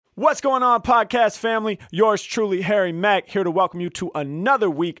What's going on, podcast family? Yours truly, Harry Mack, here to welcome you to another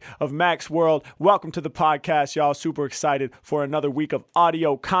week of Mac's World. Welcome to the podcast, y'all. Super excited for another week of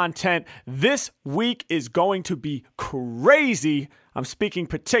audio content. This week is going to be crazy. I'm speaking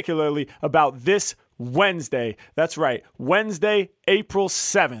particularly about this Wednesday. That's right, Wednesday, April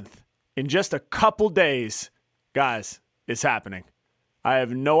 7th. In just a couple days, guys, it's happening. I have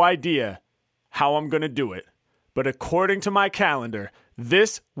no idea how I'm going to do it, but according to my calendar,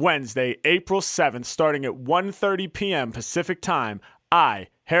 this Wednesday, April 7th, starting at 1:30 p.m. Pacific time, I,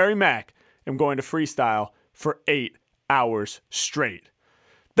 Harry Mack, am going to freestyle for 8 hours straight.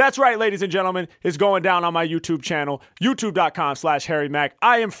 That's right, ladies and gentlemen. It's going down on my YouTube channel, youtube.com/HarryMack.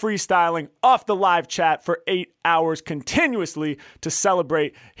 I am freestyling off the live chat for 8 hours continuously to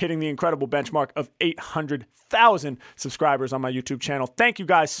celebrate hitting the incredible benchmark of 800,000 subscribers on my YouTube channel. Thank you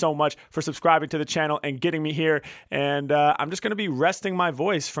guys so much for subscribing to the channel and getting me here. And I'm just going to be resting my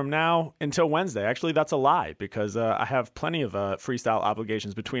voice from now until Wednesday. Actually, that's a lie because I have plenty of freestyle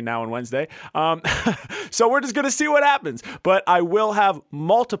obligations between now and Wednesday. So we're just going to see what happens. But I will have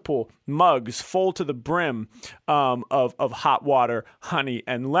multiple mugs full to the brim of hot water, honey,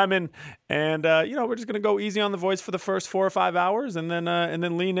 and lemon. And, we're just going to go easy on the voice for the first 4 or 5 hours and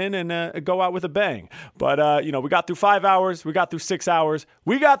then lean in and go out with a bang. But, we got through 5 hours. We got through 6 hours.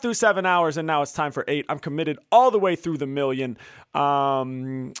 We got through 7 hours. And now it's time for 8. I'm committed all the way through the million. I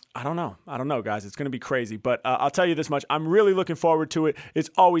don't know, guys. It's going to be crazy. But I'll tell you this much. I'm really looking forward to it. It's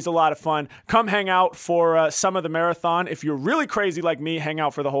always a lot of fun. Come hang out for some of the marathon. If you're really crazy like me, hang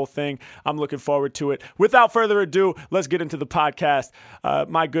out for the whole thing. I'm looking forward to it. Without further ado, let's get into the podcast.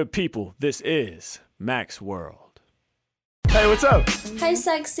 My good people, this is Mac's World. Hey, what's up? Hi,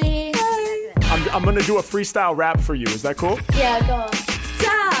 sexy. I'm going to do a freestyle rap for you. Is that cool? Yeah, go on.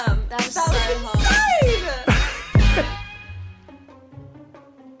 Damn! That was so insane!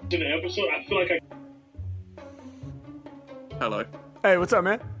 In the episode, I feel like Hello. Hey, what's up,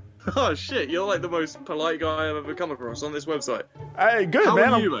 man? Oh shit, you're like the most polite guy I've ever come across on this website. Hey, good, How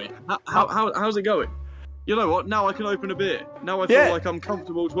man. are you, mate? How's it going? You know what? Now I can open a beer. Now I feel like I'm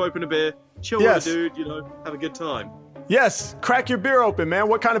comfortable to open a beer, chill with a dude, have a good time. Yes, crack your beer open, man.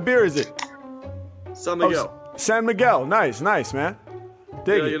 What kind of beer is it? San Miguel. San Miguel. Nice, man.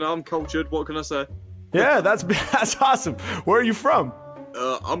 Dig it. I'm cultured. What can I say? Yeah, that's awesome. Where are you from?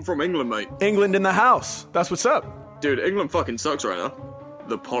 I'm from England, mate. England in the house. That's what's up. Dude, England fucking sucks right now.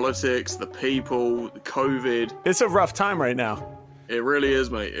 The politics, the people, the COVID. It's a rough time right now. It really is,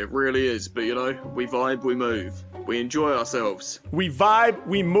 mate. It really is. But, we vibe, we move. We enjoy ourselves. We vibe,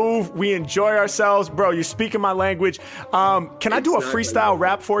 we move, we enjoy ourselves. Bro, you're speaking my language. Can I do a freestyle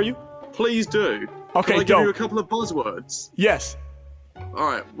rap for you? Please do. Okay, Can I give you a couple of buzzwords? Yes.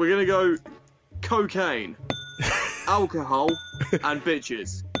 All right, we're going to go cocaine, alcohol, and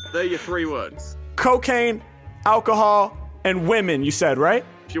bitches. They're your 3 words. Cocaine, alcohol, and women, you said, right?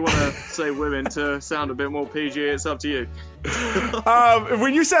 If you want to say women to sound a bit more PG, it's up to you.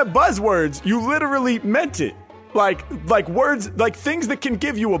 When you said buzzwords, you literally meant it. Like words, like things that can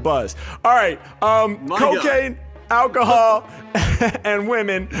give you a buzz. All right, cocaine, alcohol, and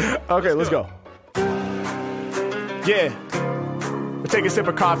women. Okay, let's go. Yeah. I take a sip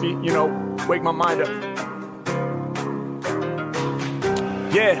of coffee, wake my mind up.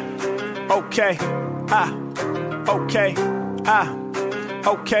 Yeah. Okay. Okay.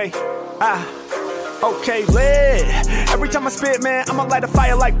 Okay. Okay, lit. Every time I spit, man, I'ma light a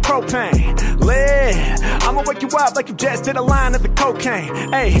fire like propane. Lit. I'ma wake you up like you just did a line of the cocaine.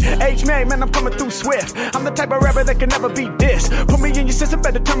 Hey, H-Man, man, I'm coming through swift. I'm the type of rapper that can never be dissed. Put me in your system,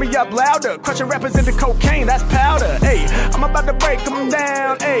 better turn me up louder. Crushing rappers into cocaine, that's powder. Hey, I'm about to break them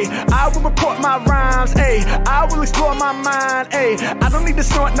down. Hey, I will report my rhymes. Hey, I will explore my mind. Hey, I don't need to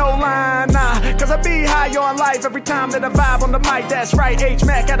snort no line, nah. Cause I be high on life every time that I vibe on the mic. That's right,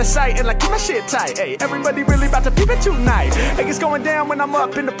 H-Mac out of sight and like keep my shit tight. Hey, everybody really about to peep it tonight. Hey, it's going down when I'm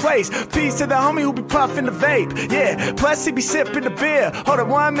up in the place. Peace to the homie who be puffing the vape. Yeah, plus he be sipping the beer. Hold on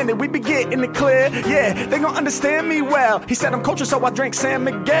 1 minute, we be getting it clear. Yeah, they gon' understand me well. He said I'm cultured, so I drink San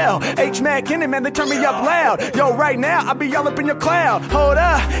Miguel. H-Mac in it, man, they turn me up loud. Yo, right now, I be all up in your cloud. Hold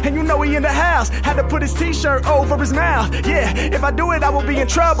up, and you know he in the house. Had to put his t-shirt over his mouth. Yeah, if I do it, I will be in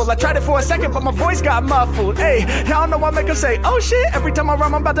trouble. I tried it for a second, but my voice got muffled. Hey, y'all know I make him say, oh shit. Every time I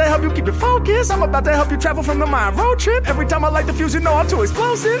rhyme, I'm about to help you keep it focused. I'm about to help you travel from the mind road trip. Every time I light the fuse, you know I'm too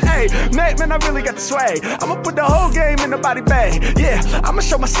explosive. Hey, man, man, I really got the swag. I'ma put the whole game in the body bag. Yeah, I'ma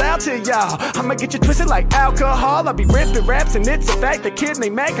show my style to y'all. I'ma get you twisted like alcohol. I'll be ripping raps and it's a fact. The kid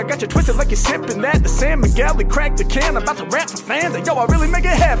named Mac, I got you twisted like you're sipping that. The San Miguel, they cracked the can. I'm about to rap for fans. And yo, I really make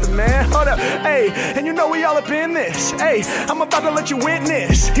it happen, man. Hold up, hey, and you know we all up in this. Hey, I'm about to let you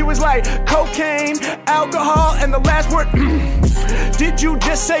witness. He was like cocaine, alcohol, and the last word. Did you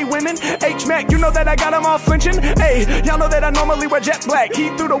just say women? H-Mac, you know that I got him all flinching. Hey, y'all know that I normally wear jet black. He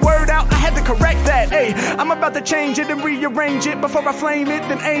threw the word out, I had to correct that. Hey, I'm about to change it and rearrange it. Before I flame it,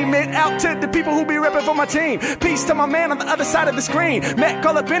 then aim it out to the people who be repping for my team. Peace to my man on the other side of the screen. Mac,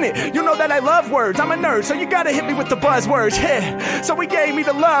 all up in it. You know that I love words. I'm a nerd, so you gotta hit me with the buzzwords. Yeah, so he gave me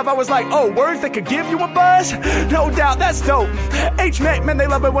the love. I was like, oh, words that could give you a buzz? No doubt, that's dope. H-Mac, man, they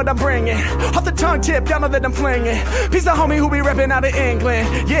love it what I'm bringing. Off the tongue tip, y'all know that I'm flinging. He's the homie who be repping out of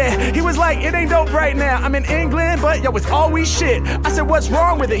England. Yeah, he was like, it ain't dope right now. I'm in England, but yo, it's always shit. I said, what's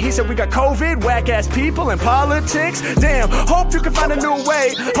wrong with it? He said, we got COVID, whack-ass people, and politics. Damn, hope you can find a new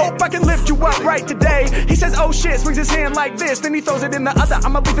way. Hope I can lift you up right today. He says, oh shit, swings his hand like this, then he throws it in the other.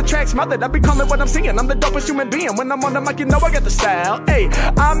 I'ma leave the track smothered. I be calling what I'm singing. I'm the dopest human being. When I'm on the mic, you know I got the style. Hey,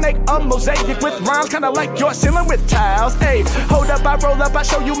 I make a mosaic with rhymes, kinda like your ceiling with tiles. Hey, hold up, I roll up, I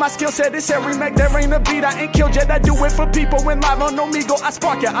show you my skill set. It's Harry Mack, there ain't a beat I ain't killed yet. I do it for people when live on Omegle. I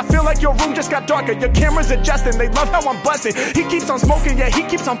spark ya. I feel like your room just got darker. Your camera's adjusting. They love how I'm busting. He keeps on smoking, yeah, he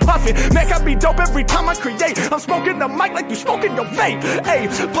keeps on puffing. Mac, I be dope every time I create. I'm smoking the mic like you smoking your vape. Hey,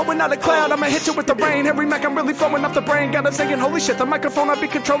 blowing out a cloud, I'ma hit you with the rain. Harry Mack, I'm really flowing off the brain. Got him saying, holy shit, the microphone, I be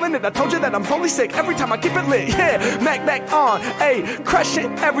controlling it. I told you that I'm fully sick every time I keep it lit. Yeah, Mac on. Hey,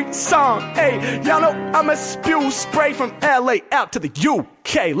 crushing every song. Hey, y'all know I'ma spew spray from LA out to the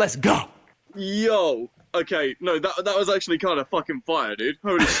UK. Let's go. Yo. Okay, no, that was actually kind of fucking fire, dude.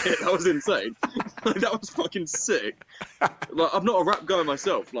 Holy shit, that was insane. Like, that was fucking sick. Like, I'm not a rap guy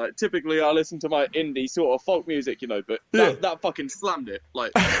myself. Like, typically I listen to my indie sort of folk music, you know, but that fucking slammed it.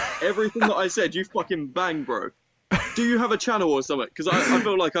 Like, everything that I said, you fucking bang, bro. Do you have a channel or something? Because I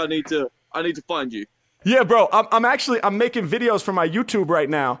feel like I need to find you. Yeah, bro. I'm making videos for my YouTube right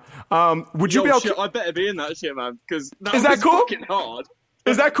now. Would you be okay? Shit, I better be in that shit, man. Because that Is that was cool? fucking hard.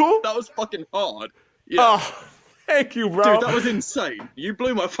 Is that cool? That was fucking hard. Yeah. Oh, thank you, bro. Dude, that was insane. You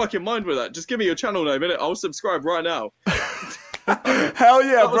blew my fucking mind with that. Just give me your channel name, innit? I'll subscribe right now. Hell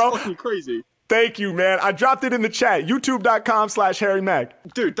yeah, that bro. was fucking crazy. Thank you, man. I dropped it in the chat. YouTube.com/Harry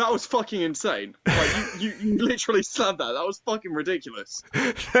Mack. Dude, that was fucking insane. Like, you literally slammed that. That was fucking ridiculous.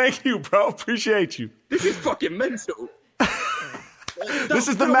 Thank you, bro. Appreciate you. This is fucking mental. This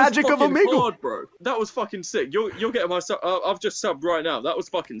is the magic of Omegle. Hard, bro. That was fucking sick. You're getting my sub. I've just subbed right now. That was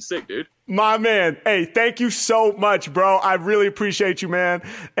fucking sick, dude. My man. Hey, thank you so much, bro. I really appreciate you, man.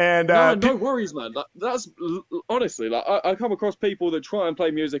 And no worries, man. That's honestly, like, I come across people that try and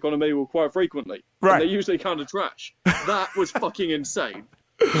play music on Omegle quite frequently. Right. And they're usually kind of trash. That was fucking insane.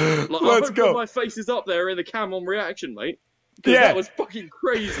 Like, Let's go. My face is up there in the cam on reaction, mate. Yeah. That was fucking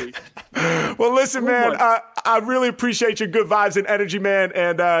crazy. Well, listen, man, I really appreciate your good vibes and energy, man,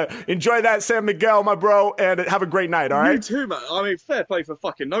 and enjoy that San Miguel, my bro, and have a great night, all right? You too, man. I mean, fair play for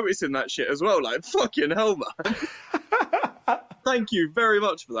fucking noticing that shit as well. Like, fucking hell, man. Thank you very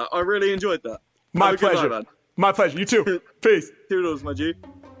much for that. I really enjoyed that. My pleasure. Night, man. My pleasure. You too. Peace. Toodles, my G.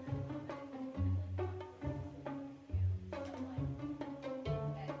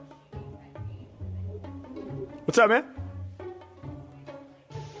 What's up, man?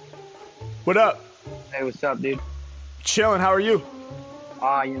 What up? Hey, what's up, dude? Chilling. How are you?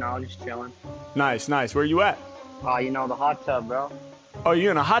 You know, just chilling. Nice. Where you at? You know, the hot tub, bro. Oh, you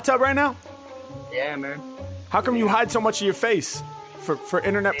in a hot tub right now? Yeah, man. How come you hide so much of your face? For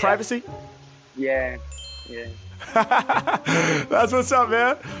internet privacy? Yeah. That's what's up,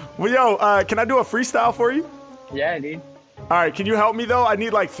 man. Well, yo, can I do a freestyle for you? Yeah, dude. All right, can you help me, though? I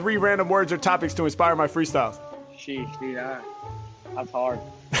need like 3 random words or topics to inspire my freestyles. Sheesh, dude. That's hard.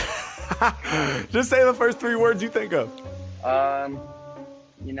 Just say the first 3 words you think of.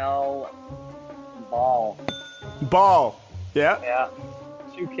 You know, ball. Ball. Yeah. Yeah.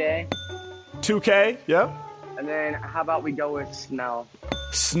 2K. 2K. Yep. And then how about we go with snow?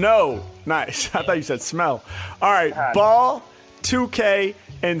 Snow. Nice. I thought you said smell. All right. Ball, 2K,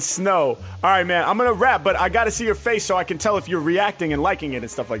 and snow. All right, man. I'm gonna rap, but I gotta see your face so I can tell if you're reacting and liking it and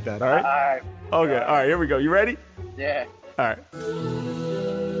stuff like that. All right. All right. Okay. All right. Here we go. You ready? Yeah. All right.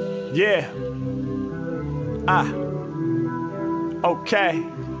 Yeah. Okay.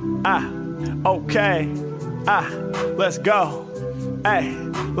 Okay. Let's go. Hey,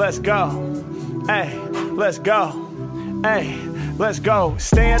 let's go. Hey, let's go. Hey, let's go.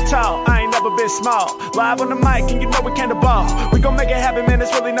 Stand tall, I ain't never been small. Live on the mic and you know we came to ball. We gon' make it happen, man,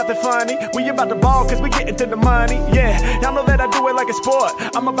 it's really nothing funny. We about to ball cause we getting to the money. Yeah, y'all know that I do it like a sport.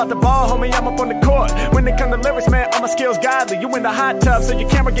 I'm about to ball, homie, I'm up on the court. When it come to lyrics, man, all my skills godly. You in the hot tub, so your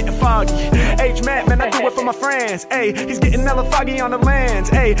camera getting foggy. H-Mac, man, I do it for my friends. Ayy, he's getting hella foggy on the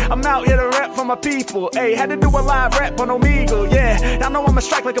lens. Ayy, I'm out here to rap for my people. Ayy, had to do a live rap on Omegle. Yeah, y'all know I'ma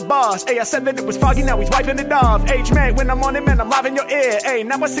strike like a boss. Ayy, I said that it was foggy, now he's wiping it off. H-Mac, when I'm on it, man, I'm live in your ear. Ayy,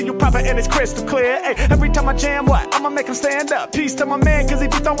 now I see you proper and it's crystal clear. Ayy, every time I jam, what? I'ma make him stand up. Peace to my man, cause he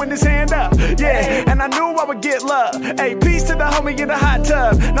be throwing his hand up. Yeah, and I knew I would get love. Ayy, peace to the homie in the hot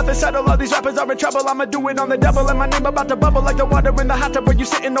tub. Nothing subtle, all these rappers are in trouble. I'ma do it on the double, and my name about to bubble like the water in the hot tub. Where you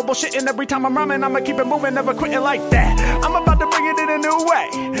sitting, no bullshitting. Every time I'm rhyming, I'ma keep it moving, never quitting like that. I'm about to bring it in a new way.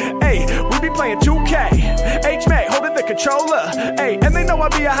 Ayy, we be playing 2K. H-Mac holding the controller. Ayy, and they know I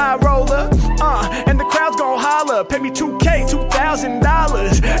be a high roller. And the crowd's gon' holler. Pay me $2K,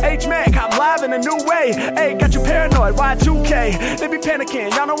 $2,000. H-Mac, I'm live in a new way. Ayy, got you paranoid, Y2K. They be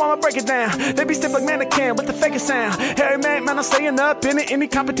panicking, y'all know I'ma break it down. They be stiff like mannequin with the fakest sound. Harry Mack, man, I'm staying up in it. Any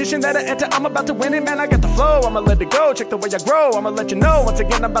competition that I enter, I'm about to win it. Man, I got the flow, I'ma let it go. Check the way I grow, I'ma let you know. Once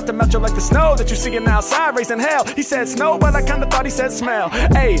again, I'm about to melt you like the snow that you seeing outside, raising hell. He said snow, but I kinda thought he said smell.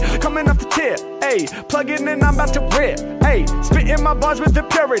 Ayy, coming off the tip. Ayy, plugging in, I'm about to rip. Ayy, spitting my bars with the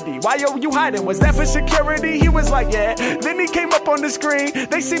purity. Why yo, you hiding? Was that for security? He was like, yeah. Then he came up on the screen.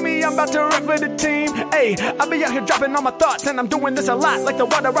 They see me, I'm about to rap for the team. Ayy, I be out here dropping all my thoughts, and I'm doing this a lot. Like the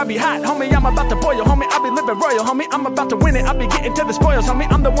water, I be hot, homie. I'm about to boil, homie. I be living royal, homie. I'm about to win it. I be getting to the spoils,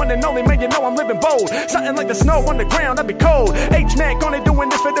 homie. I'm the one and only, man. You know I'm living bold. Something like the snow on the ground, I be cold. H-Mac only doing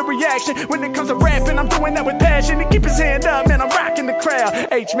this for the reaction. When it comes to rapping, I'm doing that with passion. And keep his hand up, man. I'm rocking the crowd.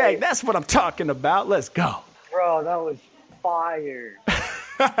 H-Mac, that's what I'm talking about. Let's go. Bro, that was fire.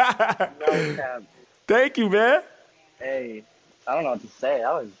 No cap. Thank you, man. Hey, I don't know what to say.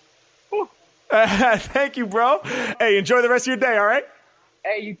 That was. Thank you, bro. Hey, enjoy the rest of your day, all right?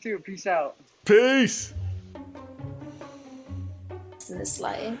 Hey, you too. Peace out. Peace. In this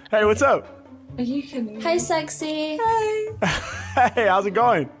lighting. Hey, what's up? Are you kidding? Hey, sexy. Hey, how's it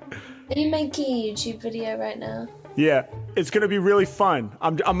going? Are you making a YouTube video right now? Yeah, it's gonna be really fun.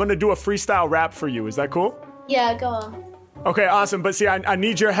 I'm gonna do a freestyle rap for you. Is that cool? Yeah, go on. Okay, awesome. But see, I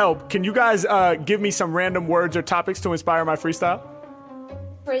need your help. Can you guys give me some random words or topics to inspire my freestyle?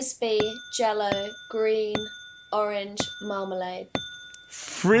 Frisbee, Jello, green, orange, marmalade.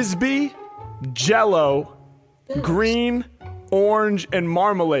 Frisbee, Jello, green, orange, and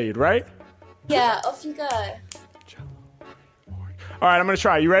marmalade, right? Yeah, off you go. All right, I'm gonna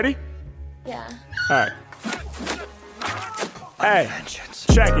try. You ready? Yeah. All right. Hey,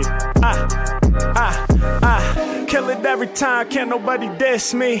 check it. Kill it every time, can't nobody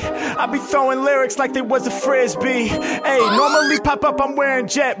diss me. I be throwing lyrics like they was a frisbee. Hey, normally pop up, I'm wearing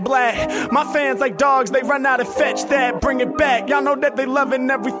jet black. My fans like dogs, they run out and fetch that. Bring it back, y'all know that they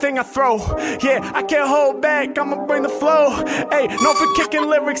loving everything I throw. Yeah, I can't hold back, I'ma bring the flow. Hey, known for kicking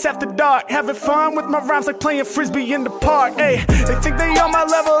lyrics after dark. Having fun with my rhymes like playing frisbee in the park. Hey, they think they on my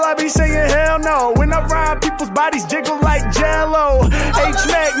level, I be saying hell no. When I rhyme, people's bodies jiggle like Jello.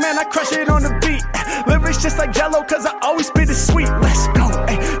 H-Mac, man, I crush it on the beat. Lyrics just like Jello, cause I always spit it sweet. Let's go,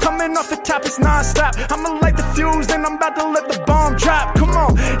 ayy. Coming off the top, it's non-stop. I'ma light the fuse, then I'm about to let the bomb drop. Come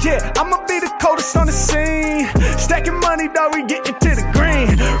on, yeah, I'ma be the coldest on the scene. Stacking money, dawg, we getting to the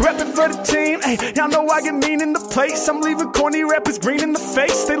green. Rapping for the team, ayy. Y'all know I get mean in the place. I'm leaving corny rappers green in the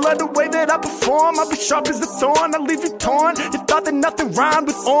face. They love the way that I perform. I be sharp as a thorn, I leave you torn. You thought that nothing rhymed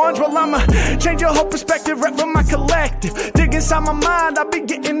with orange. Well, I'ma change your whole perspective, rap for my collective. Dig inside my mind, I be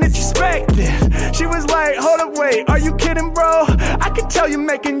getting introspective. She was like, hold up, wait, are you kidding, bro? I can tell you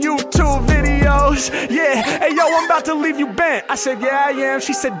making YouTube videos. Yeah, hey, yo, I'm about to leave you bent. I said, yeah, I am.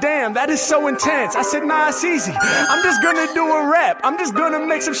 She said, damn, that is so intense. I said, nah, it's easy. I'm just gonna do a rap. I'm just gonna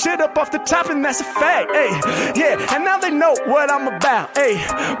make some shit up off the top, and that's a fact. Hey, yeah, and now they know what I'm about. Hey,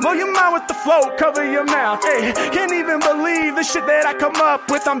 blow your mind with the flow, cover your mouth. Hey, can't even believe the shit that I come up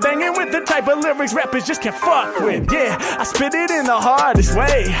with. I'm banging with the type of lyrics rappers just can't fuck with. Yeah, I spit it in the hardest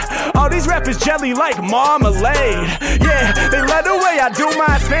way. All these rappers jelly like marmalade. Yeah, they love the way I do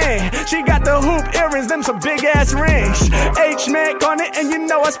my thing. She got the hoop earrings, them some big ass rings. H-Mac on it, and you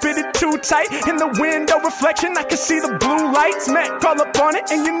know I spit it too tight. In the window reflection, I can see the blue lights. Mac call up on it,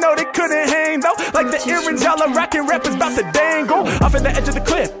 and you know they couldn't hang though. Like the earrings, y'all are rocking, rappers about to dangle off at the edge of the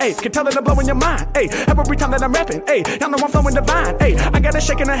cliff. Ayy, can tell that I'm blowing your mind. Ayy, every time that I'm rapping. Ayy, y'all know I'm flowing divine. Ayy, I got her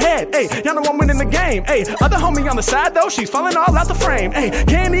shaking her head. Ayy, y'all know I'm winning the game. Ayy, other homie on the side though, she's falling all out the frame. Ayy,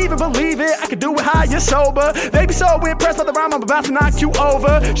 can't even believe it. I could do it high, you're sober. They be so impressed by the rhyme I'm about to knock you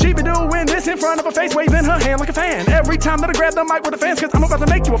over. She be doing this in front front of her face, waving her hand like a fan. Every time that I grab the mic with the fans, cause I'm about to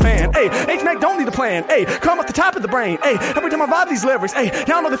make you a fan. Hey, H-Mac don't need a plan. Hey, come off the top of the brain. Hey, every time I vibe these lyrics, hey,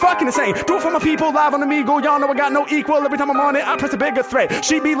 y'all know they're fucking insane. Do it for my people live on Amigo. Y'all know I got no equal. Every time I'm on it, I press a bigger threat.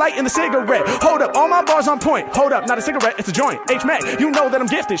 She be lighting the cigarette. Hold up, all my bars on point. Hold up, not a cigarette, it's a joint. H-Mac, you know that I'm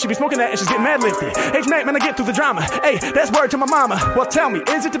gifted. She be smoking that and she's getting mad lifted. H-Mac, man, I get through the drama. Hey, that's word to my mama. Well, tell me,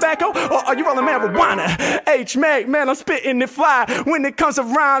 is it tobacco or are you rolling marijuana? H-Mac, man, I'm spitting it fly. When it comes to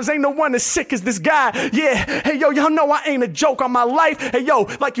rhymes, ain't no one as sick as this guy. Yeah, hey, yo, y'all know I ain't a joke on my life. Hey, yo,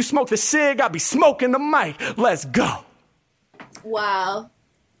 like you smoke the cig, I be smoking the mic. Let's go. Wow.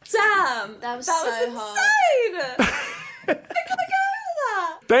 Damn, That was that so was hard. insane. I gotta go with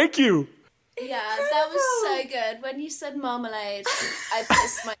that. Thank you. Yeah, that was so good. When you said marmalade, I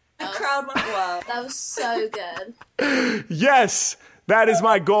pissed The myself. crowd went wild. That was so good. Yes, that is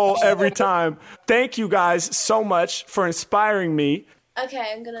my goal every time. Thank you guys so much for inspiring me.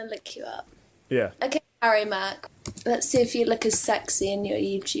 Okay, I'm gonna look you up. Yeah. Okay, Harry Mack. Let's see if you look as sexy in your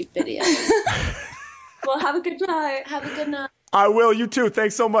YouTube videos. Well, have a good night. Have a good night. I will. You too.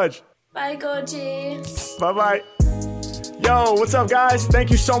 Thanks so much. Bye, Gorgie. Bye-bye. Yo, what's up, guys? Thank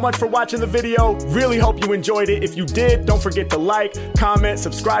you so much for watching the video. Really hope you enjoyed it. If you did, don't forget to like, comment,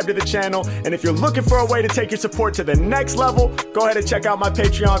 subscribe to the channel. And if you're looking for a way to take your support to the next level, go ahead and check out my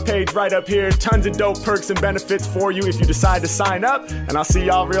Patreon page right up here. Tons of dope perks and benefits for you if you decide to sign up. And I'll see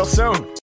y'all real soon.